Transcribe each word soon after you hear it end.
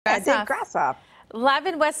Dave Grassoff. Live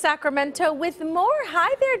in West Sacramento with more.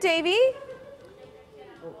 Hi there, Davey.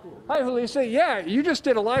 Hi, Felisa. Yeah, you just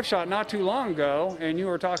did a live shot not too long ago, and you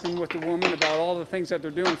were talking with the woman about all the things that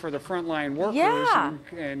they're doing for the frontline workers, Yeah.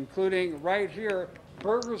 including right here.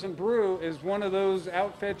 Burgers and Brew is one of those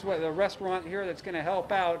outfits, the restaurant here that's going to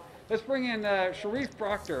help out. Let's bring in Sharif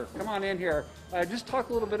Proctor. Come on in here. Just talk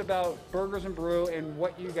a little bit about Burgers and Brew and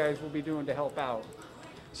what you guys will be doing to help out.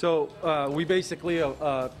 So we basically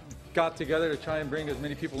got together to try and bring as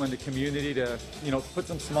many people in the community to, put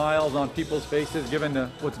some smiles on people's faces given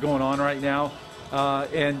what's going on right now,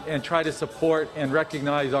 and try to support and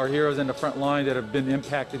recognize our heroes in the front line that have been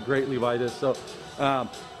impacted greatly by this. So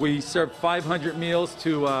we served 500 meals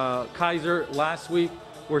to Kaiser last week.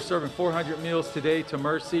 We're serving 400 meals today to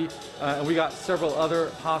Mercy, and we got several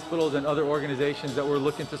other hospitals and other organizations that we're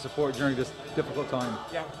looking to support during this difficult time.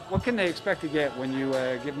 Yeah. What can they expect to get when you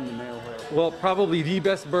give them the mail here? Well, probably the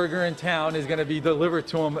best burger in town is going to be delivered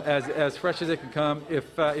to them as fresh as it can come.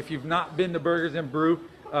 If you've not been to Burgers and Brew,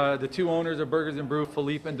 the two owners of Burgers and Brew,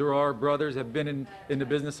 Philippe and Durar brothers, have been in the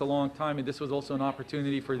business a long time, and this was also an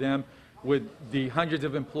opportunity for them, with the hundreds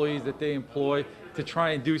of employees that they employ, to try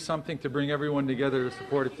and do something to bring everyone together to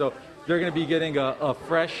support it. So they're going to be getting a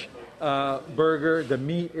fresh burger. The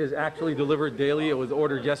meat is actually delivered daily. It was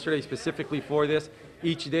ordered yesterday specifically for this.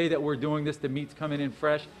 Each day that we're doing this, the meat's coming in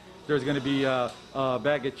fresh. There's going to be a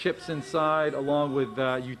bag of chips inside, along with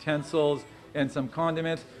utensils and some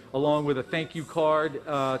condiments, along with a thank you card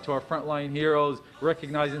to our frontline heroes,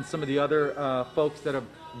 recognizing some of the other folks that have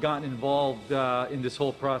gotten involved in this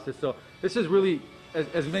whole process. So this is really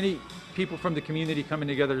as many people from the community coming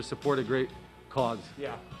together to support a great cause.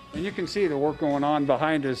 Yeah, and you can see the work going on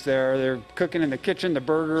behind us there. They're cooking in the kitchen, the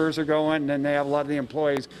burgers are going, and then they have a lot of the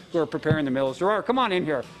employees who are preparing the meals. Durar, come on in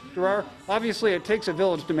here. Durar, obviously it takes a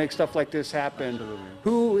village to make stuff like this happen.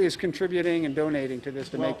 Who is contributing and donating to this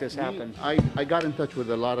to make this happen? I got in touch with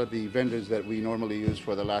a lot of the vendors that we normally use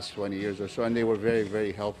for the last 20 years or so, and they were very,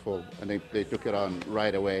 very helpful, and they took it on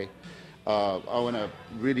right away.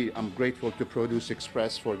 I'm grateful to Produce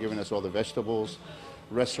Express for giving us all the vegetables.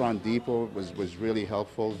 Restaurant Depot was really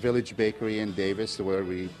helpful. Village Bakery in Davis, where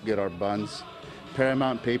we get our buns.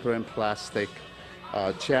 Paramount Paper and Plastic.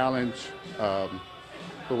 Challenge.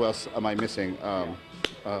 Who else am I missing?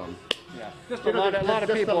 Just a lot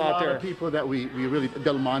of people out there. A lot of people that we really.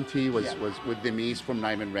 Del Monte was with Denise from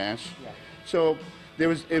Nyman Ranch. Yeah. So it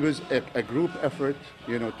was a group effort,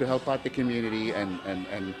 to help out the community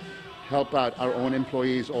and help out our own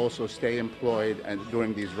employees also stay employed and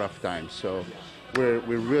during these rough times. So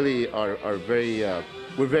we really are very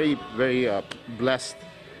blessed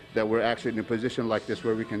that we're actually in a position like this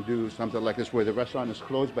where we can do something like this, where the restaurant is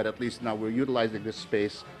closed, but at least now we're utilizing this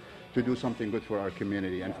space to do something good for our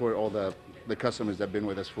community and for all the customers that have been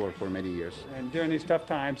with us for many years. And during these tough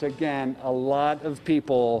times, again, a lot of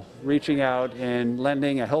people reaching out and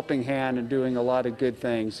lending a helping hand and doing a lot of good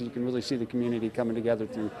things. You can really see the community coming together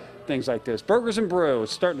through things like this. Burgers and Brew,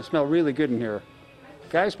 it's starting to smell really good in here.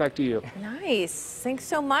 Guys, back to you. Nice. Thanks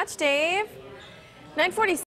so much, Dave. 9:40.